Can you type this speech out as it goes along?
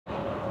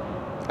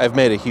I've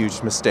made a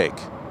huge mistake.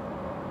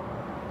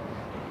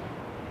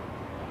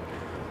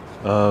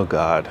 Oh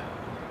God.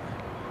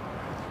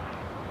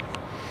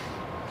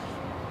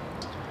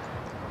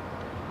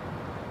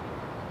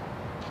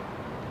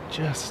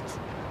 Just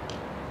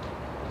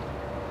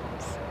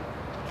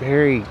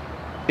very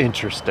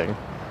interesting.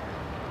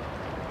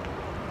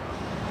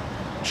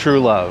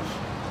 True Love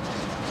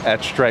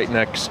etched right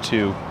next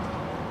to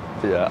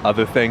the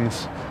other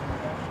things.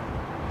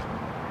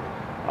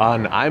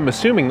 I'm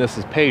assuming this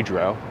is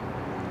Pedro.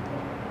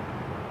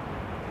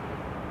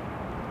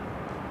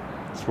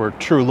 It's where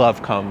True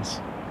Love comes.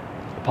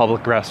 The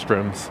public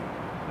restrooms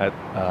at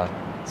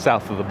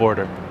south of the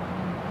border.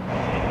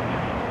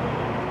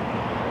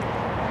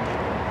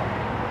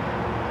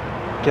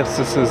 Guess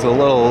this is a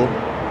little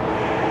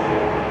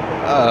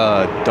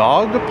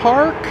dog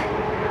park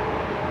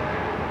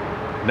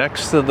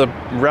next to the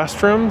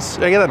restrooms.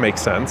 Yeah, that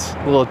makes sense.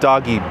 A little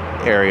doggy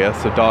area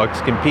so dogs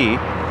can pee.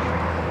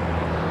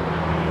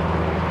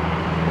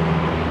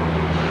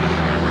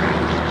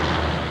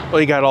 Well,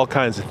 you got all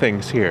kinds of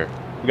things here.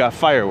 We got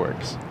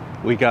fireworks.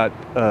 We got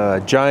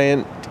a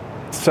giant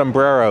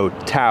sombrero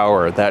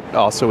tower that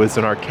also is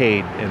an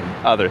arcade and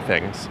other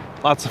things.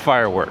 Lots of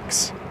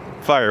fireworks.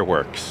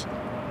 Fireworks.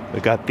 We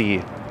got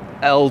the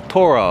El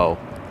Toro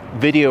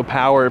video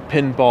power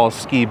pinball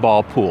skee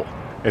ball pool.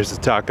 There's a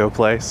taco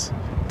place.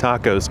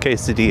 Tacos,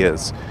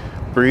 quesadillas,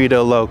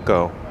 burrito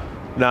loco,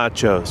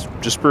 nachos,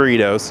 just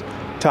burritos,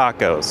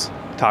 tacos,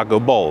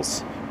 taco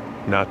bowls,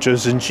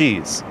 nachos and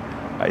cheese,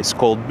 ice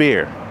cold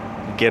beer.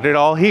 Get it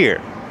all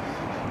here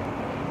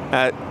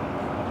at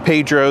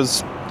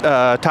Pedro's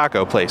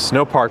taco place.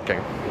 No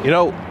parking. You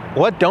know,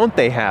 what don't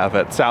they have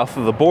at south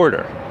of the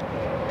border?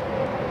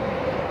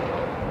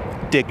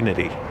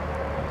 Dignity.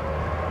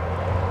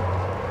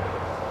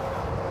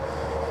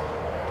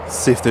 Let's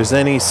see if there's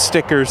any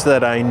stickers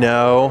that I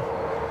know.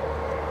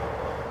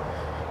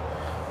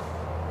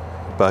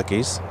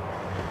 Buc-ee's.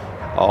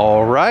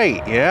 All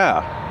right,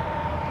 yeah.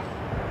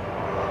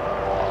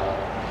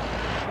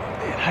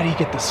 Man, how do you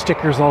get the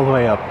stickers all the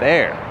way up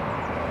there?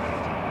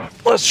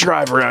 Let's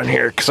drive around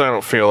here because I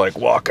don't feel like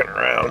walking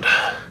around.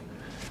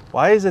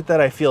 Why is it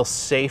that I feel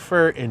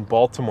safer in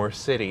Baltimore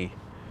City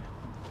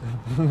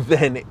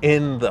than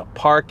in the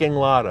parking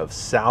lot of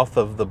south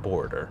of the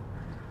border?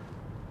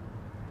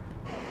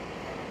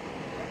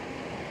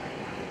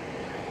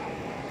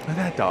 Look at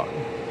that dog.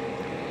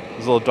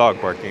 There's a little dog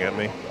barking at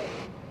me.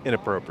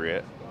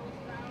 Inappropriate.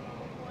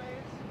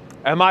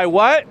 Am I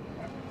what?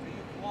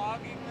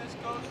 Vlogging this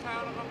ghost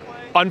town of a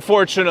place?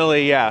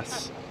 Unfortunately,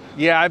 yes.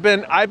 Yeah, I've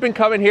been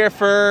coming here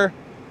for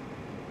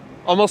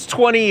almost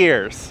 20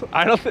 years.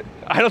 I don't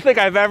think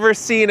I've ever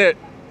seen it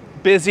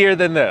busier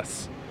than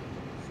this. So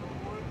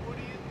what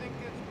do you think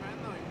it's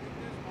been though? You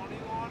think there's money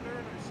laundering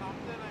or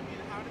something? I mean,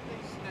 how did they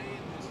stay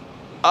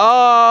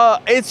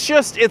in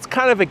this? It's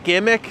kind of a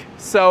gimmick.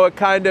 So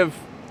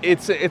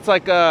it's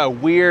like a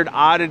weird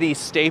oddity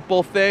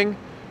staple thing.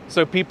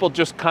 So people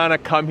just kind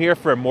of come here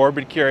for a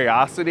morbid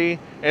curiosity.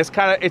 And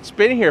it's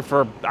been here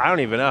for, I don't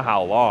even know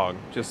how long,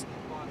 just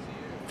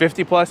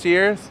 50 plus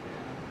years?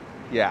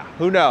 Yeah,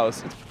 who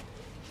knows?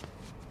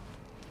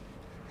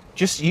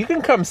 Just, you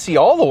can come see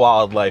all the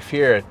wildlife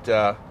here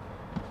at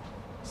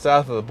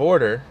south of the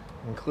border,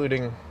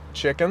 including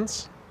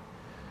chickens,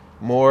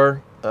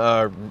 more,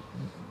 we'll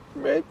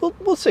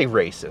say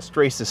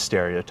racist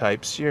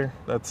stereotypes here.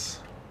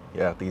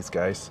 Yeah, these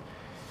guys.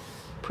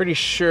 Pretty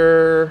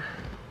sure,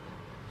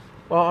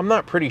 well, I'm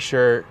not pretty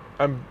sure,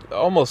 I'm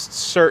almost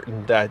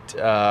certain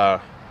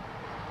that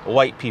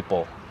white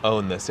people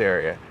own this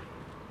area.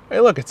 Hey,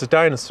 look, it's a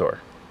dinosaur.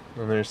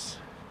 And there's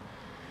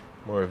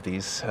more of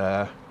these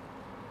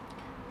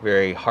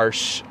very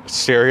harsh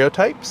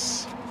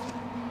stereotypes.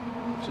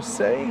 Just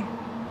say,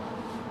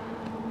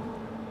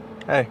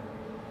 hey,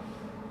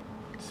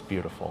 it's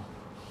beautiful,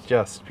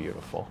 just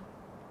beautiful.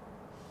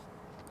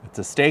 It's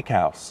a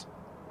steakhouse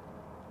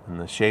in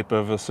the shape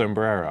of a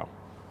sombrero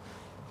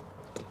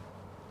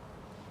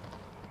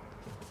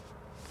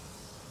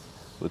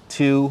with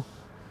two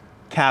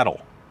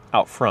cattle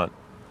out front.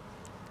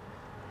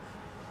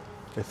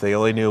 If they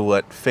only knew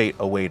what fate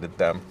awaited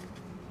them.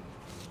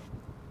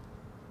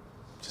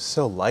 Just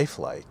so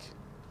lifelike.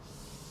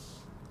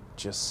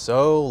 Just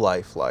so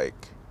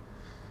lifelike.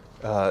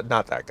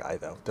 Not that guy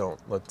though.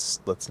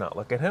 Let's not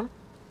look at him.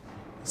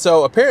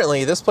 So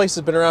apparently this place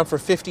has been around for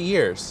 50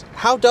 years.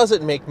 How does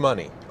it make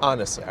money?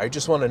 Honestly, I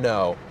just want to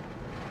know.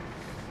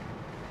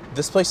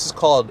 This place is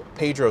called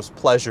Pedro's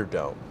Pleasure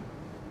Dome.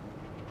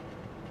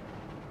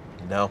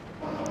 No.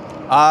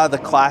 The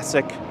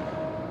classic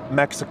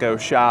Mexico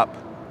shop.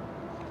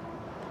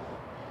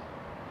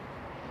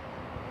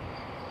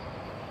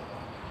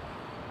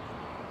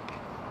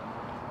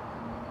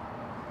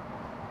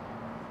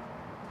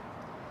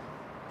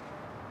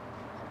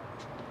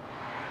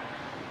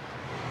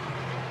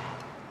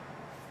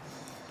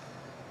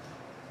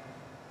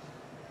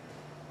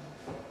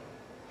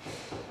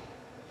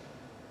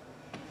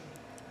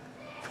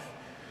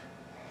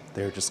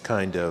 They're just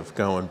kind of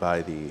going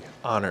by the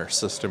honor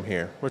system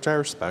here, which I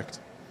respect.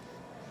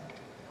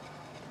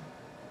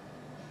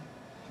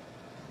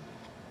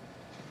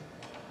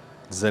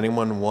 Does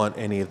anyone want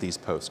any of these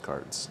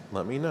postcards?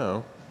 Let me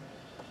know.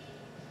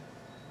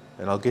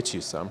 And I'll get you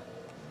some.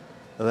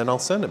 And then I'll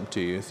send them to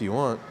you if you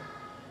want.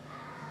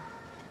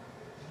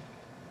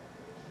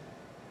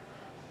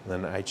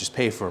 And then I just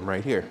pay for them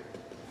right here.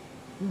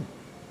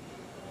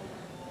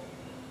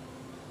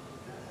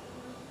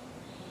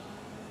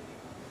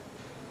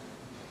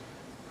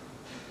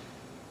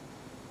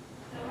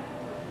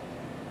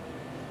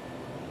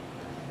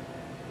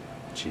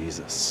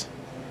 Jesus.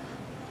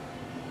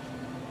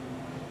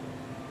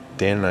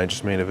 Dan and I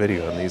just made a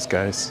video on these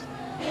guys.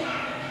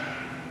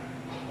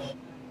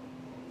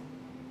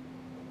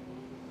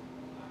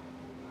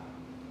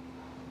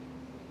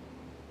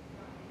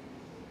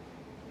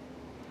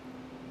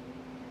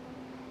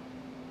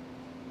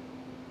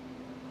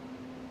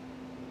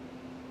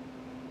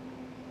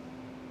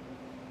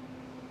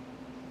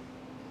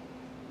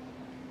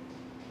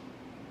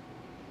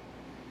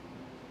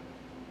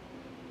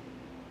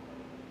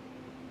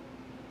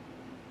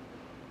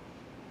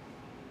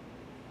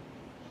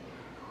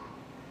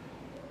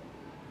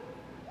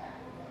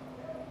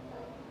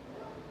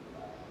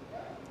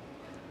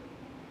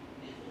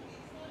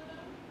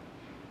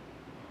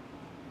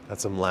 Got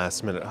some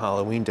last minute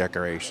Halloween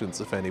decorations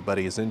if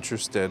anybody is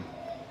interested.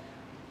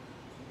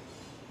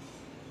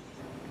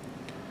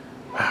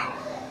 Wow.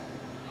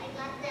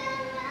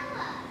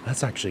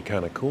 That's actually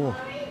kind of cool.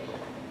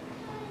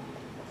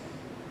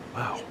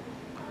 Wow.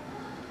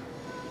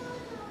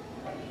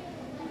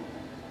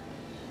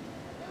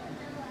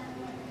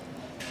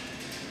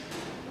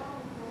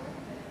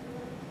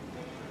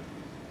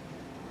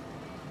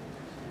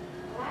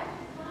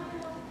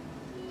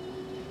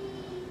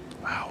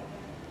 Wow.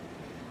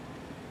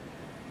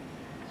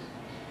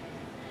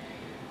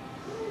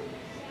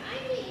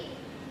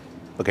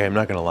 Okay, I'm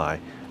not gonna lie.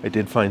 I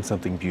did find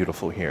something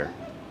beautiful here,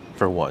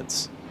 for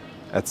once,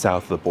 at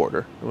south of the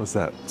border. It was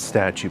that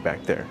statue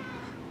back there.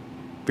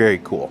 Very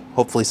cool.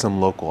 Hopefully some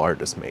local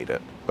artist made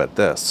it. But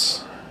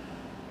this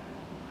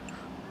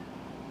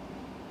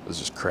was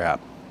just crap.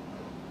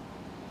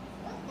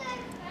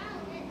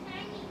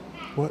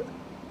 What?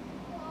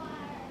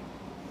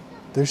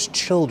 There's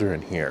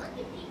children here.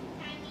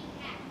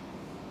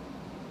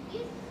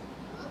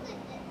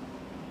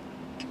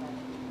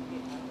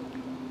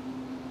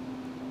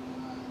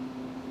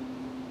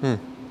 I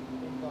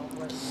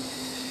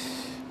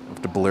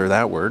have to blur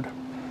that word.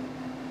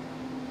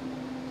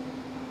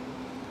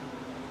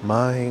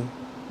 My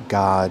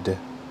God,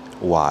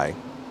 why?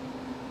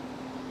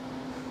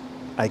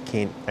 I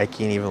can't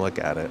even look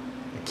at it.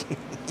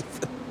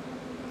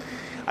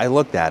 I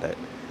looked at it,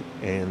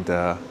 and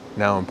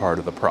now I'm part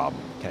of the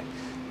problem. Okay,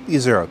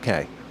 these are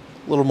okay,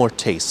 a little more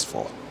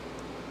tasteful,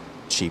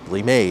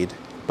 cheaply made,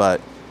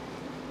 but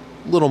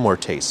a little more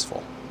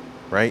tasteful,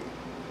 right?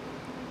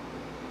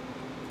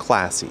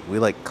 Classy. We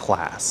like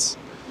class.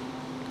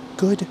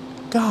 Good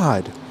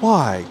God,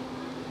 why?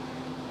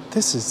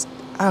 This is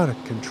out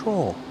of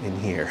control in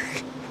here.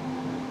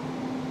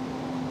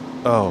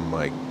 Oh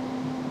my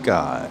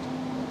God.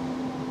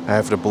 I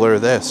have to blur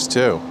this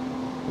too.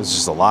 There's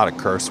just a lot of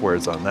curse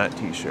words on that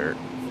t-shirt.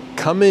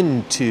 Come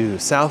into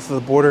south of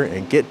the border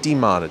and get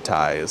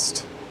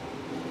demonetized.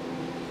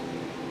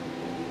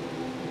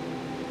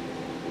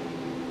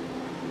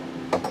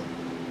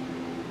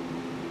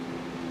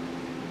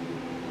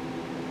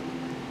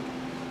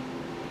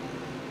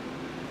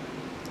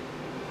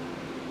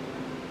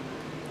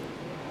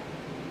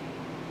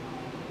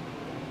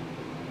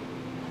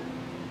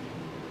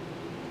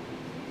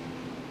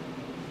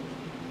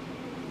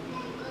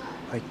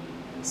 Like,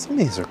 some of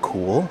these are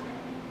cool,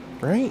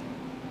 right?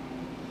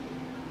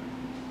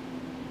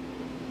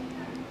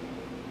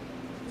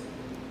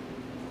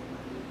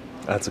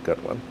 That's a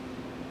good one.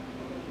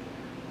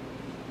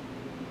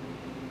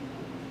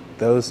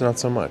 Those, not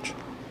so much.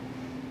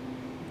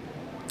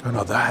 Oh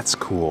no, that's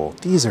cool.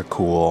 These are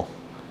cool.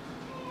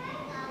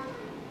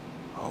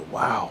 Oh,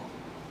 wow.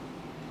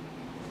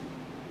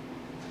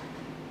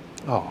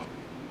 Oh,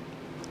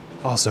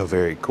 also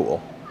very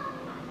cool.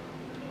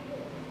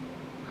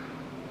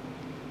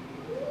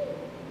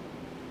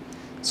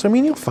 So, I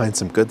mean, you'll find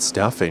some good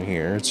stuff in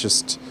here. It's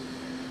just,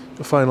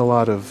 you'll find a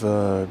lot of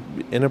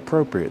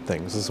inappropriate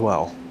things as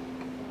well.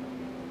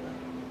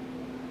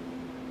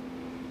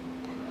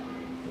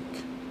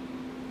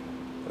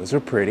 Those are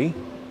pretty.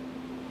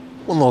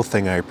 One little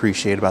thing I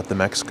appreciate about the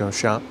Mexico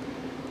shop,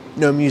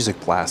 no music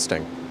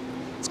blasting.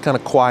 It's kind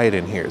of quiet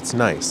in here. It's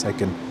nice. I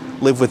can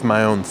live with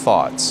my own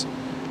thoughts.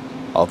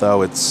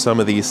 Although some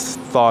of these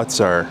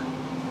thoughts are,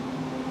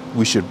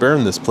 we should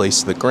burn this place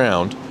to the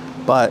ground,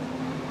 but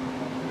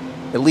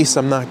at least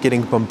I'm not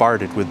getting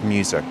bombarded with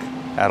music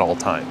at all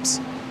times.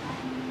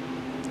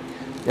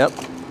 Yep,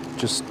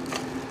 just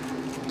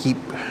keep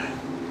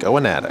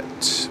going at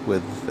it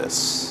with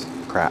this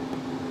crap.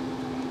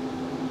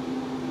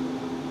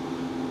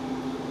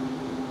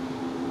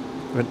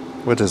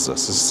 What is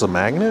this? Is this a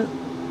magnet?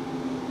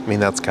 I mean,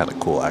 that's kind of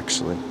cool,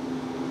 actually.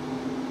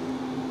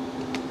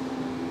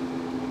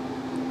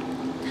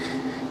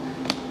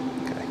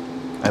 Okay,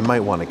 I might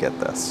want to get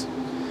this.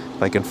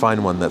 If I can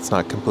find one that's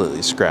not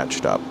completely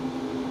scratched up.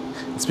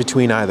 It's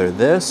between either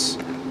this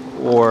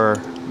or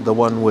the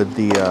one with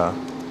the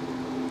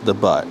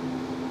butt.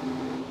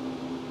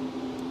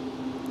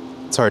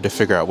 It's hard to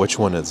figure out which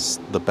one is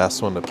the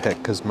best one to pick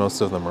because most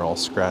of them are all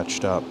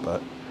scratched up,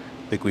 but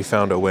I think we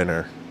found a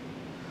winner.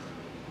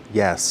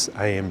 Yes,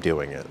 I am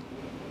doing it.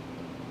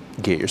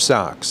 Get your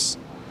socks.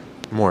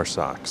 More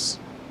socks.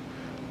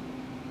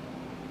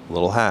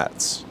 Little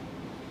hats.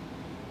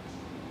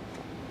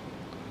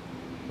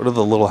 What do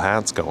the little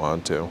hats go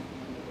on to?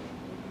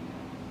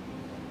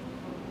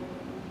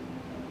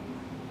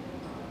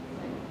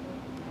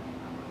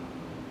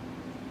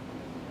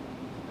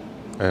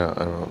 I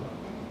don't.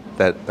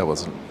 That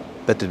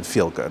didn't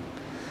feel good.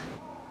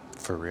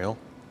 For real?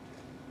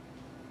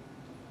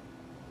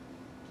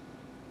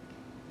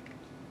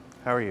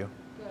 How are you?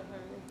 Good, how are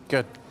you?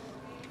 Good.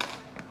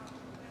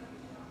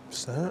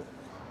 What's that?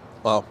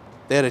 Well,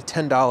 they had a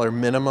 $10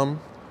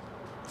 minimum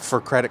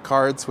for credit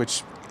cards,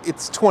 which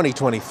it's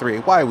 2023.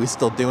 Why are we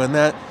still doing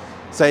that?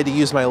 So I had to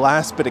use my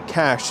last bit of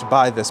cash to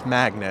buy this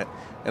magnet,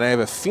 and I have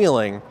a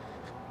feeling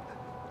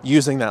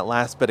using that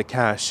last bit of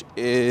cash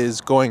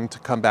is going to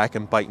come back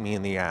and bite me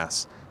in the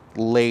ass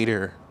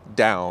later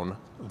down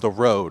the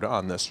road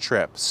on this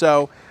trip.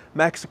 So,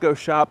 Mexico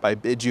shop, I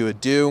bid you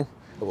adieu.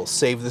 I will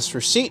save this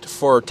receipt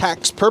for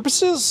tax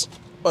purposes.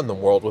 What in the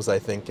world was I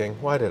thinking?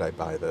 Why did I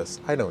buy this?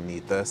 I don't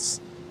need this.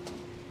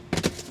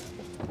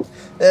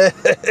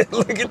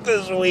 Look at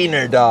this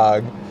wiener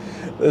dog.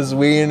 This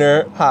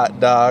wiener hot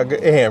dog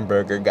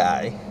hamburger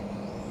guy.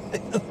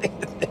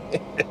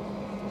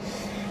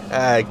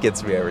 It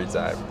gets me every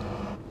time.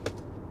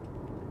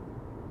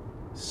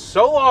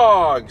 So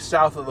long,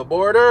 south of the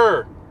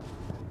border.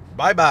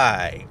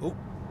 Bye-bye. Oop,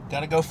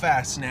 gotta go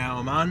fast now.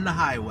 I'm on the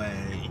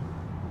highway.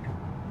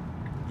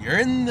 You're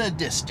in the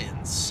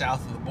distance,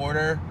 south of the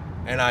border,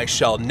 and I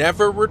shall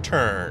never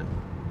return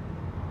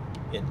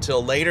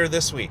until later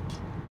this week.